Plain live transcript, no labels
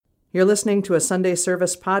You're listening to a Sunday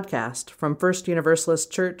service podcast from First Universalist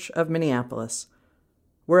Church of Minneapolis.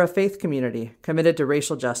 We're a faith community committed to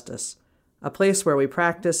racial justice, a place where we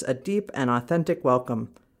practice a deep and authentic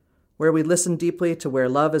welcome, where we listen deeply to where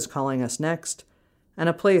love is calling us next, and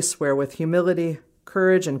a place where with humility,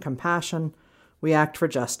 courage, and compassion, we act for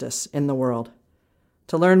justice in the world.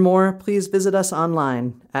 To learn more, please visit us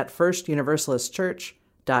online at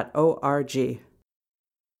firstuniversalistchurch.org.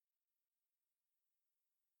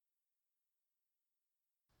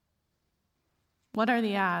 What are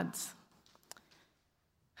the odds?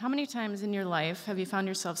 How many times in your life have you found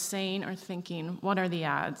yourself saying or thinking, what are the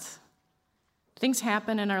odds? Things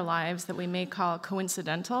happen in our lives that we may call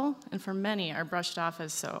coincidental, and for many are brushed off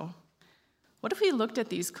as so. What if we looked at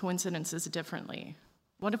these coincidences differently?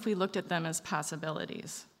 What if we looked at them as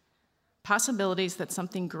possibilities? Possibilities that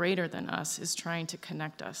something greater than us is trying to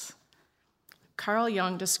connect us. Carl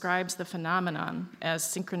Jung describes the phenomenon as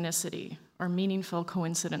synchronicity, or meaningful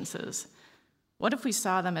coincidences. What if we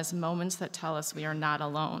saw them as moments that tell us we are not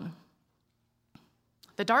alone?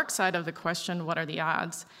 The dark side of the question, what are the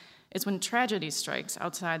odds, is when tragedy strikes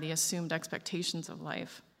outside the assumed expectations of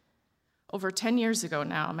life. Over 10 years ago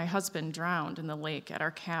now, my husband drowned in the lake at our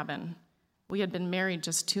cabin. We had been married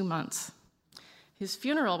just 2 months. His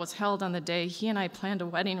funeral was held on the day he and I planned a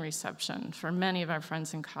wedding reception for many of our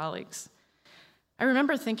friends and colleagues. I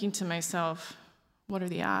remember thinking to myself, what are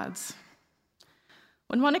the odds?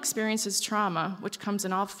 When one experiences trauma, which comes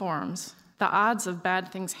in all forms, the odds of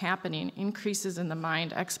bad things happening increases in the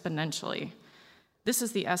mind exponentially. This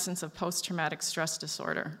is the essence of post-traumatic stress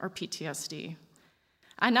disorder, or PTSD.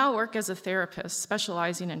 I now work as a therapist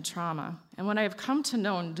specializing in trauma, and what I have come to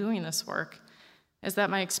know in doing this work is that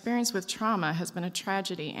my experience with trauma has been a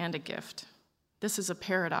tragedy and a gift. This is a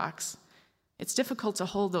paradox. It's difficult to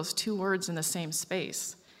hold those two words in the same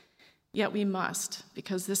space, yet we must,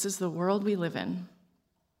 because this is the world we live in.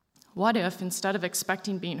 What if, instead of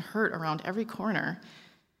expecting being hurt around every corner,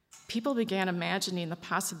 people began imagining the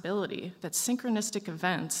possibility that synchronistic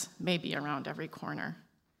events may be around every corner?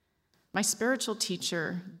 My spiritual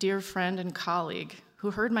teacher, dear friend, and colleague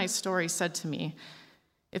who heard my story said to me,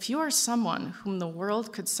 if you are someone whom the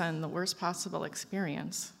world could send the worst possible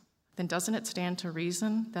experience, then doesn't it stand to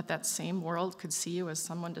reason that that same world could see you as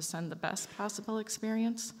someone to send the best possible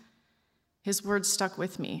experience? His words stuck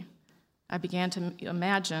with me. I began to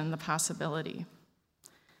imagine the possibility.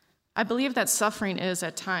 I believe that suffering is,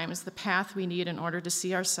 at times, the path we need in order to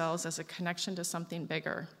see ourselves as a connection to something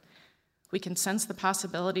bigger. We can sense the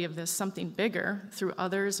possibility of this something bigger through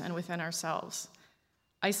others and within ourselves.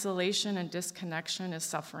 Isolation and disconnection is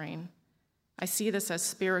suffering. I see this as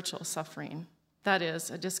spiritual suffering. That is,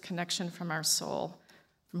 a disconnection from our soul,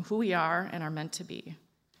 from who we are and are meant to be.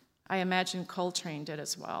 I imagine Coltrane did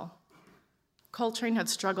as well. Coltrane had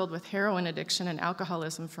struggled with heroin addiction and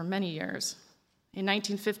alcoholism for many years. In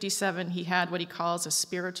 1957, he had what he calls a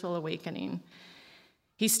spiritual awakening.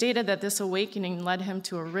 He stated that this awakening led him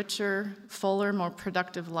to a richer, fuller, more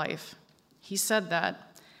productive life. He said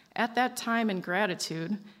that, at that time in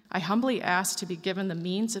gratitude, I humbly asked to be given the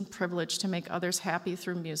means and privilege to make others happy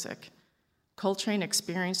through music. Coltrane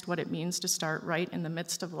experienced what it means to start right in the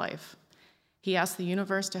midst of life. He asked the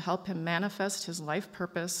universe to help him manifest his life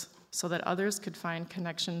purpose so that others could find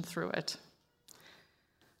connection through it.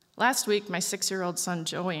 Last week, my 6-year-old son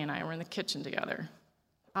Joey and I were in the kitchen together.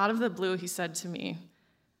 Out of the blue, he said to me,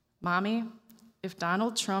 Mommy, if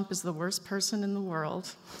Donald Trump is the worst person in the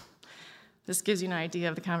world, this gives you an idea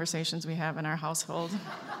of the conversations we have in our household.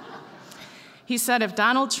 He said, if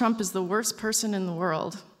Donald Trump is the worst person in the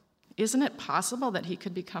world, isn't it possible that he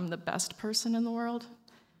could become the best person in the world?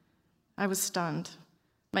 I was stunned.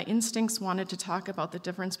 My instincts wanted to talk about the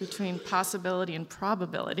difference between possibility and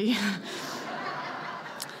probability.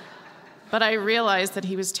 But I realized that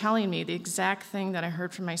he was telling me the exact thing that I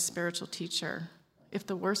heard from my spiritual teacher. If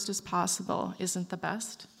the worst is possible, isn't the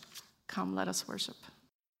best? Come, let us worship.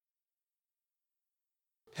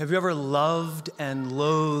 Have you ever loved and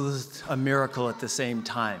loathed a miracle at the same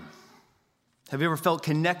time? Have you ever felt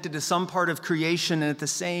connected to some part of creation and at the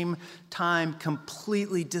same time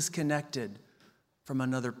completely disconnected from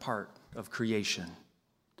another part of creation?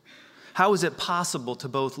 How is it possible to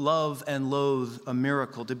both love and loathe a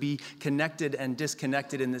miracle, to be connected and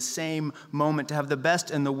disconnected in the same moment, to have the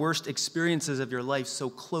best and the worst experiences of your life so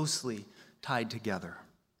closely tied together?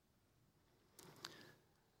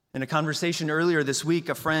 In a conversation earlier this week,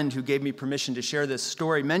 a friend who gave me permission to share this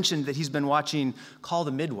story mentioned that he's been watching Call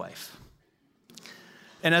the Midwife.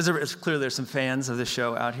 And clearly there's some fans of the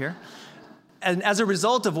show out here. And as a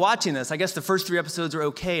result of watching this, I guess the first 3 episodes are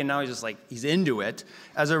okay, and now he's into it.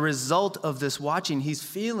 As a result of this watching, he's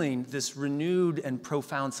feeling this renewed and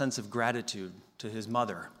profound sense of gratitude to his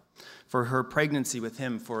mother for her pregnancy with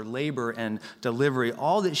him, for labor and delivery,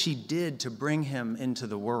 all that she did to bring him into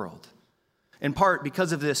the world. In part,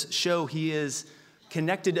 because of this show, he is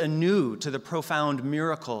connected anew to the profound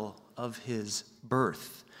miracle of his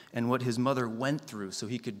birth and what his mother went through so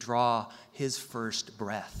he could draw his first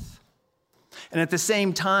breath. And at the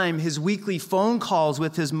same time, his weekly phone calls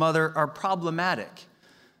with his mother are problematic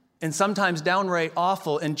and sometimes downright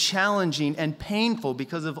awful and challenging and painful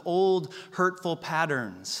because of old hurtful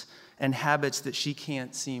patterns and habits that she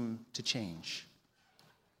can't seem to change.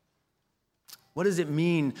 What does it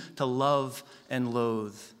mean to love and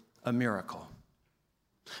loathe a miracle?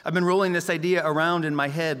 I've been rolling this idea around in my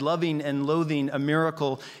head, loving and loathing a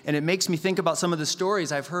miracle, and it makes me think about some of the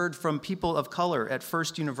stories I've heard from people of color at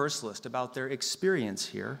First Universalist about their experience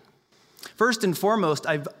here. First and foremost,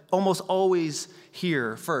 I've almost always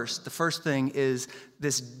hear the first thing is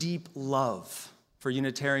this deep love for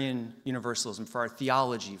Unitarian Universalism, for our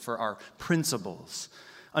theology, for our principles.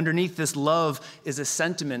 Underneath this love is a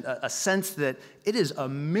sentiment, a sense that it is a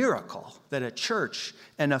miracle that a church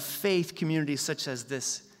and a faith community such as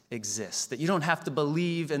this exists, that you don't have to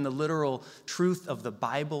believe in the literal truth of the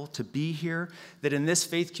Bible to be here, that in this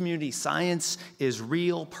faith community, science is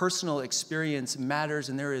real, personal experience matters,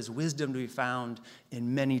 and there is wisdom to be found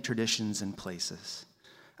in many traditions and places.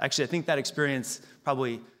 Actually, I think that experience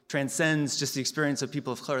probably transcends just the experience of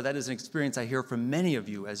people of color. That is an experience I hear from many of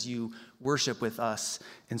you as you worship with us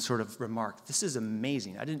and sort of remark, this is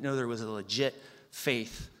amazing. I didn't know there was a legit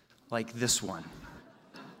faith like this one.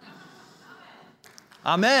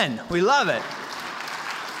 Amen. We love it.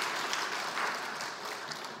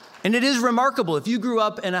 And it is remarkable. If you grew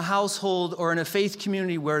up in a household or in a faith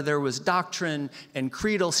community where there was doctrine and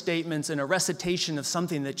creedal statements and a recitation of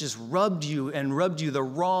something that just rubbed you the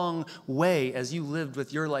wrong way as you lived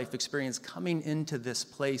with your life experience, coming into this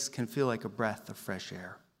place can feel like a breath of fresh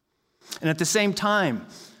air. And at the same time,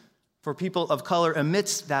 for people of color,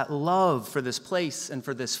 amidst that love for this place and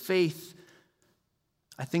for this faith,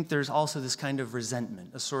 I think there's also this kind of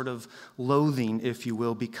resentment, a sort of loathing, if you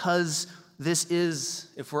will, because this is,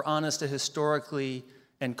 if we're honest, a historically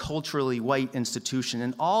and culturally white institution.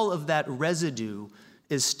 And all of that residue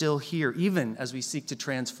is still here, even as we seek to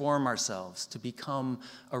transform ourselves to become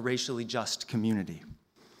a racially just community.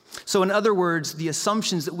 So in other words, the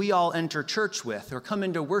assumptions that we all enter church with, or come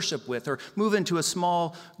into worship with, or move into a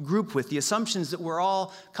small group with, the assumptions that we're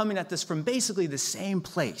all coming at this from basically the same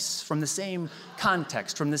place, from the same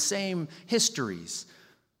context, from the same histories,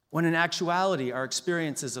 when in actuality, our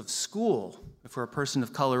experiences of school, if we're a person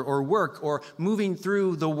of color, or work, or moving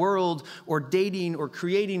through the world, or dating, or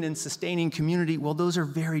creating and sustaining community, well, those are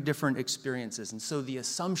very different experiences. And so the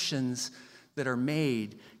assumptions that are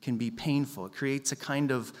made can be painful. It creates a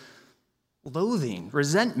kind of loathing,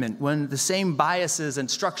 resentment, when the same biases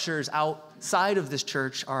and structures outside of this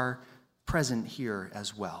church are present here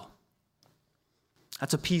as well.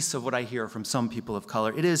 That's a piece of what I hear from some people of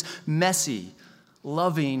color. It is messy,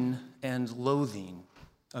 loving and loathing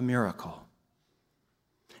a miracle.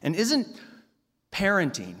 And isn't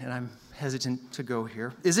parenting, and I'm hesitant to go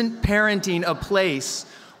here, isn't parenting a place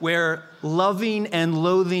where loving and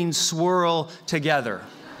loathing swirl together?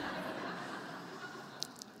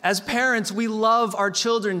 As parents, we love our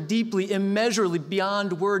children deeply, immeasurably,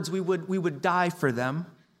 beyond words. We would die for them.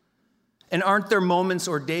 And aren't there moments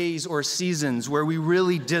or days or seasons where we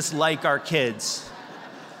really dislike our kids?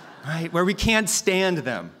 Right? Where we can't stand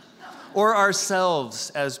them, or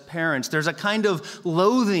ourselves as parents. There's a kind of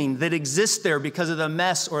loathing that exists there because of the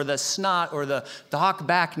mess or the snot or the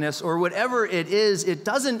hawk-backness or whatever it is. It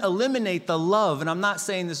doesn't eliminate the love, and I'm not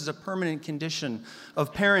saying this is a permanent condition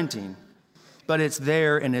of parenting, but it's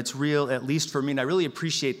there and it's real, at least for me, and I really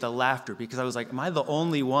appreciate the laughter because I was like, am I the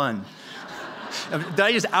only one? Did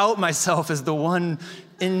I just out myself as the one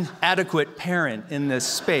inadequate parent in this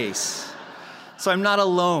space? So I'm not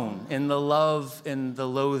alone in the love and the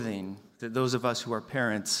loathing that those of us who are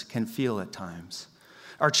parents can feel at times.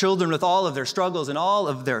 Our children, with all of their struggles and all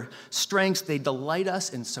of their strengths, they delight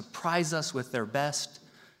us and surprise us with their best,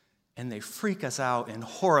 and they freak us out and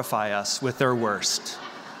horrify us with their worst.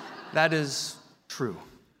 That is true.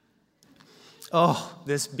 Oh,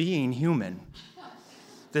 this being human,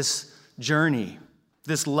 this journey,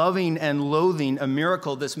 this loving and loathing a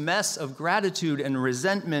miracle, this mess of gratitude and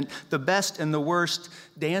resentment, the best and the worst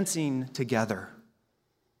dancing together.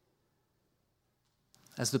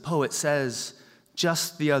 As the poet says,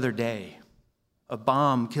 just the other day, A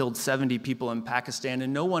bomb killed 70 people in Pakistan,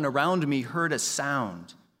 and no one around me heard a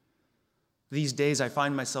sound. These days, I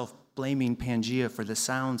find myself blaming Pangea for the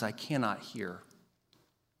sounds I cannot hear.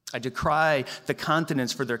 I decry the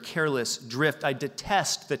continents for their careless drift. I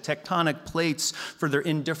detest the tectonic plates for their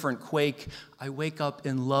indifferent quake. I wake up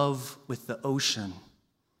in love with the ocean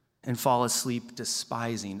and fall asleep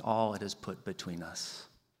despising all it has put between us.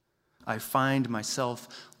 I find myself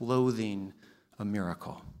loathing a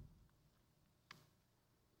miracle.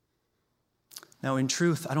 Now, in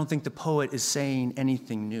truth, I don't think the poet is saying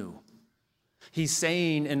anything new. He's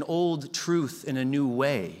saying an old truth in a new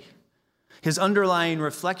way. His underlying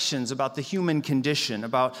reflections about the human condition,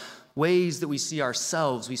 about ways that we see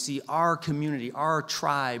ourselves, we see our community, our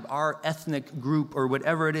tribe, our ethnic group, or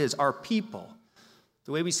whatever it is, our people.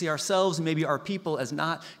 The way we see ourselves and maybe our people as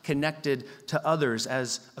not connected to others,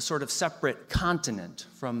 as a sort of separate continent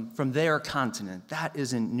from their continent, that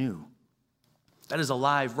isn't new. That is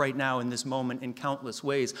alive right now in this moment in countless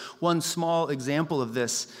ways. One small example of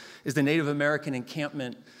this is the Native American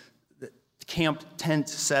encampment, camp tent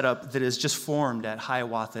setup that is just formed at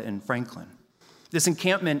Hiawatha in Franklin. This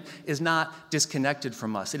encampment is not disconnected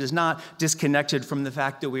from us. It is not disconnected from the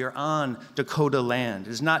fact that we are on Dakota land.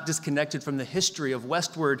 It is not disconnected from the history of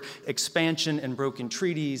westward expansion and broken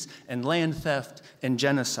treaties and land theft and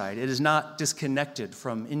genocide. It is not disconnected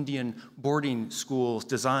from Indian boarding schools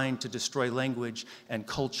designed to destroy language and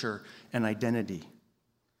culture and identity.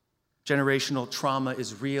 Generational trauma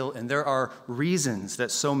is real, and there are reasons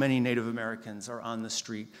that so many Native Americans are on the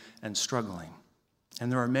street and struggling.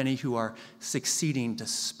 And there are many who are succeeding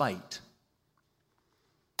despite.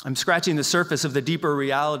 I'm scratching the surface of the deeper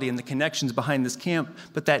reality and the connections behind this camp,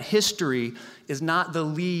 but that history is not the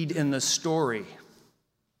lead in the story.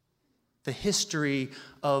 The history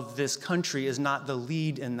of this country is not the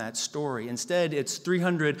lead in that story. Instead, it's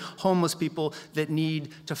 300 homeless people that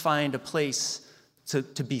need to find a place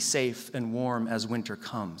to be safe and warm as winter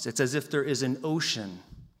comes. It's as if there is an ocean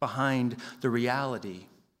behind the reality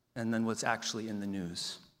and then what's actually in the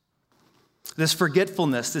news. This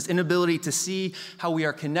forgetfulness, this inability to see how we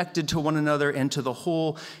are connected to one another and to the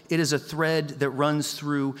whole, it is a thread that runs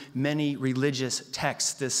through many religious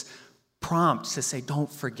texts. This prompt to say,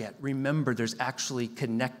 don't forget, remember, there's actually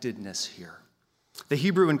connectedness here. The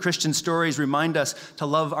Hebrew and Christian stories remind us to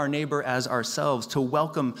love our neighbor as ourselves, to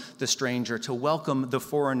welcome the stranger, to welcome the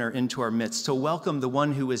foreigner into our midst, to welcome the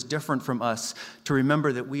one who is different from us, to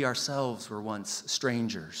remember that we ourselves were once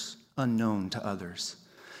strangers, unknown to others.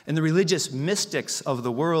 And the religious mystics of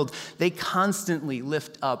the world, they constantly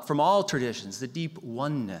lift up from all traditions the deep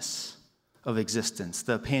oneness of existence,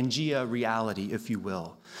 the Pangea reality, if you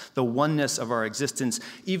will, the oneness of our existence.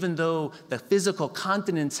 Even though the physical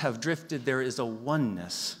continents have drifted, there is a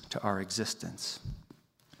oneness to our existence.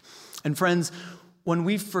 And friends, when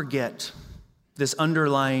we forget this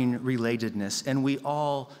underlying relatedness, and we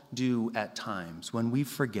all do at times, when we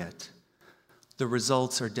forget, the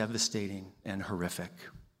results are devastating and horrific.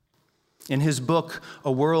 In his book,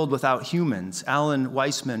 A World Without Humans, Alan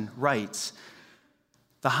Weissman writes,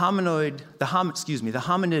 the hominid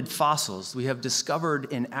fossils we have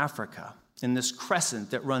discovered in Africa, in this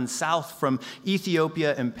crescent that runs south from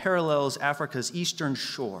Ethiopia and parallels Africa's eastern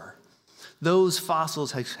shore, those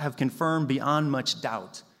fossils have confirmed beyond much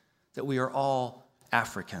doubt that we are all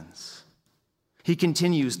Africans. He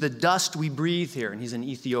continues, the dust we breathe here, and he's in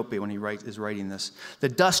Ethiopia when he is writing this, the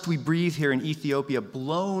dust we breathe here in Ethiopia,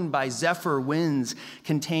 blown by zephyr winds,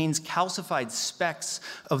 contains calcified specks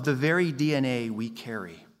of the very DNA we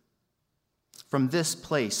carry. From this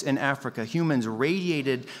place in Africa, humans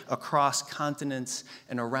radiated across continents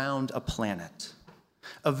and around a planet.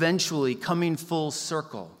 Eventually, coming full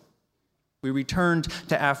circle, we returned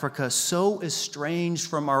to Africa so estranged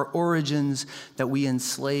from our origins that we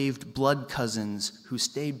enslaved blood cousins who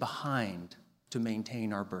stayed behind to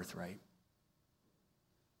maintain our birthright.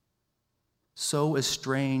 So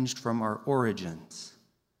estranged from our origins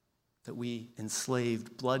that we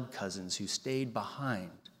enslaved blood cousins who stayed behind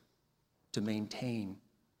to maintain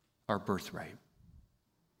our birthright.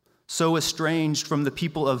 So estranged from the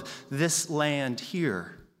people of this land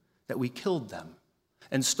here that we killed them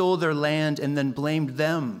and stole their land and then blamed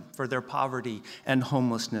them for their poverty and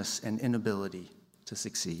homelessness and inability to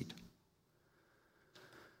succeed.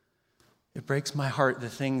 It breaks my heart, the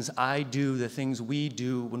things I do, the things we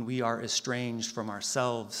do when we are estranged from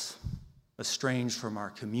ourselves, estranged from our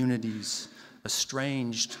communities,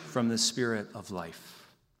 estranged from the spirit of life.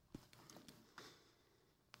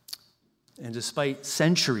 And despite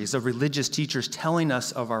centuries of religious teachers telling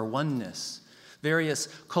us of our oneness, various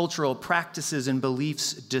cultural practices and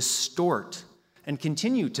beliefs distort and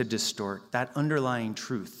continue to distort that underlying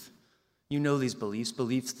truth. You know these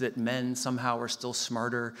beliefs that men somehow are still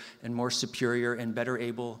smarter and more superior and better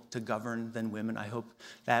able to govern than women. I hope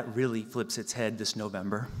that really flips its head this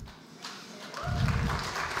November.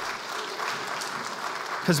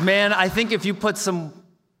 Because, man, I think if you put some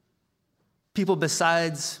people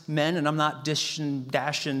besides men, and I'm not dishing,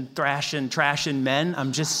 dashing, thrashing, trashing men,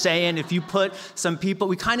 I'm just saying if you put some people,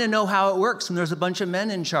 we kind of know how it works when there's a bunch of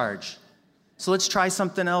men in charge. So let's try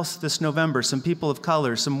something else this November, some people of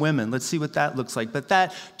color, some women. Let's see what that looks like. But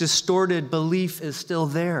that distorted belief is still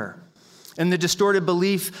there. And the distorted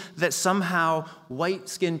belief that somehow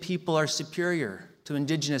white-skinned people are superior to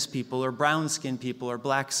indigenous people or brown-skinned people or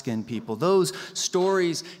black-skinned people. Those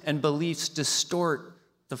stories and beliefs distort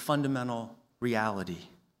the fundamental reality.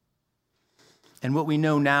 And what we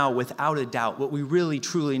know now without a doubt, what we really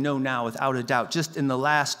truly know now without a doubt, just in the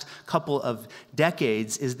last couple of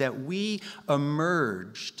decades, is that we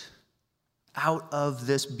emerged out of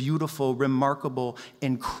this beautiful, remarkable,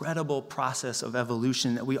 incredible process of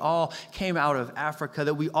evolution, that we all came out of Africa,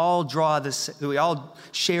 that we all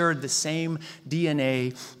shared the same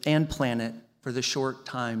DNA and planet for the short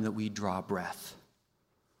time that we draw breath.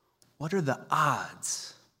 What are the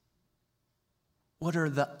odds? What are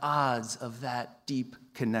the odds of that deep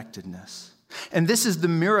connectedness? And this is the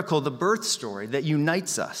miracle, the birth story that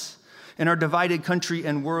unites us. In our divided country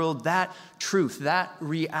and world, that truth, that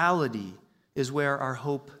reality is where our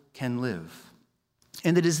hope can live.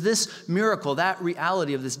 And it is this miracle, that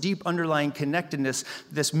reality of this deep underlying connectedness,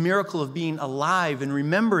 this miracle of being alive and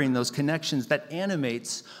remembering those connections that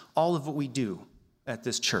animates all of what we do at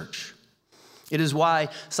this church. It is why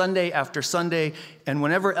Sunday after Sunday and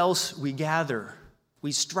whenever else we gather,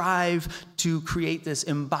 we strive to create this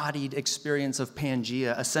embodied experience of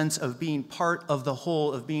Pangea, a sense of being part of the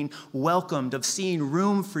whole, of being welcomed, of seeing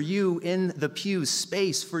room for you in the pews,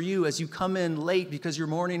 space for you as you come in late because your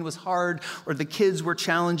morning was hard or the kids were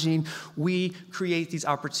challenging. We create these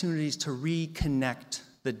opportunities to reconnect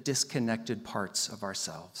the disconnected parts of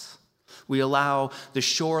ourselves. We allow the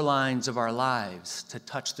shorelines of our lives to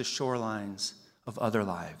touch the shorelines of other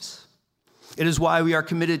lives. It is why we are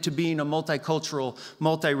committed to being a multicultural,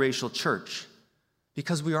 multiracial church,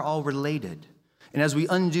 because we are all related. And as we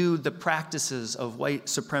undo the practices of white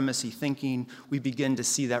supremacy thinking, we begin to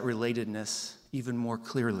see that relatedness even more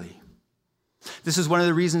clearly. This is one of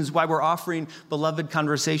the reasons why we're offering Beloved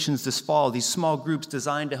Conversations this fall, these small groups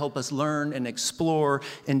designed to help us learn and explore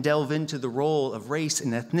and delve into the role of race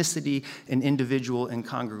and ethnicity in individual and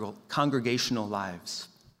congregational lives.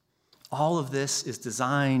 All of this is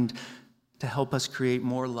designed to help us create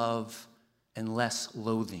more love and less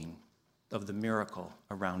loathing of the miracle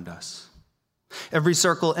around us. Every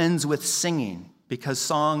circle ends with singing, because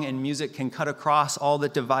song and music can cut across all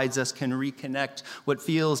that divides us, can reconnect what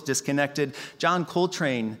feels disconnected. John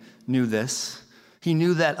Coltrane knew this. He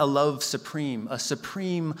knew that a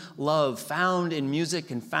supreme love found in music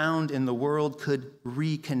and found in the world could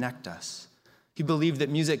reconnect us. He believed that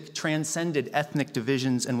music transcended ethnic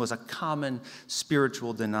divisions and was a common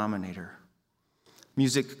spiritual denominator.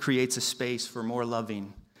 Music creates a space for more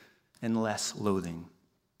loving and less loathing.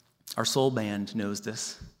 Our soul band knows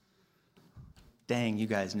this. Dang, you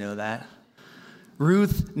guys know that.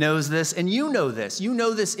 Ruth knows this, and you know this. You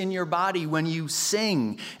know this in your body when you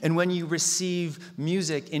sing and when you receive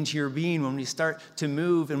music into your being, when we start to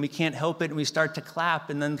move and we can't help it and we start to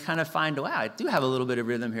clap and then kind of find, wow, I do have a little bit of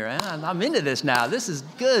rhythm here. I'm into this now. This is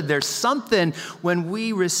good. There's something when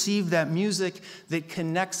we receive that music that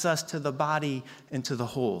connects us to the body and to the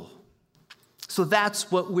whole. So that's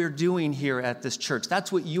what we're doing here at this church. That's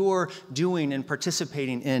what you're doing and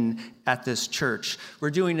participating in at this church. We're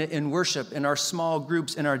doing it in worship, in our small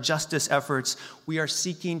groups, in our justice efforts. We are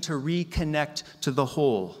seeking to reconnect to the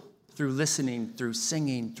whole through listening, through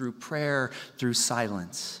singing, through prayer, through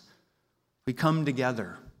silence. We come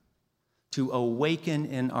together to awaken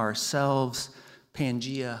in ourselves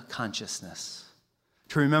Pangea consciousness,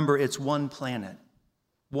 to remember it's one planet,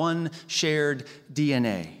 one shared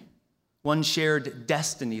DNA, one shared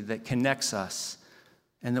destiny that connects us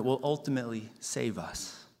and that will ultimately save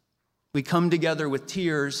us. We come together with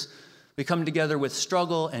tears. We come together with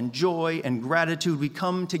struggle and joy and gratitude. We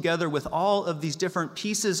come together with all of these different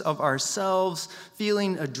pieces of ourselves,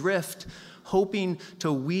 feeling adrift, hoping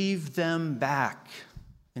to weave them back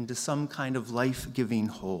into some kind of life-giving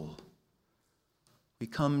whole. We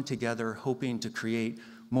come together hoping to create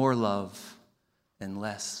more love and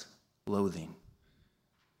less loathing.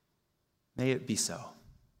 May it be so.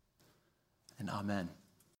 And amen.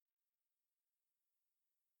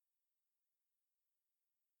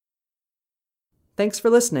 Thanks for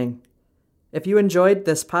listening. If you enjoyed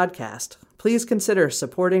this podcast, please consider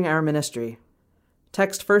supporting our ministry.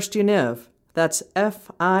 Text First Univ, that's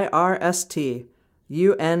FIRST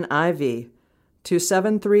UNIV, to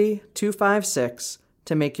 73256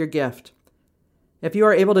 to make your gift. If you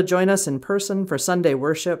are able to join us in person for Sunday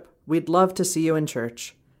worship, we'd love to see you in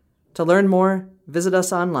church. To learn more, visit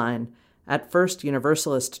us online at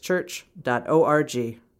firstuniversalistchurch.org.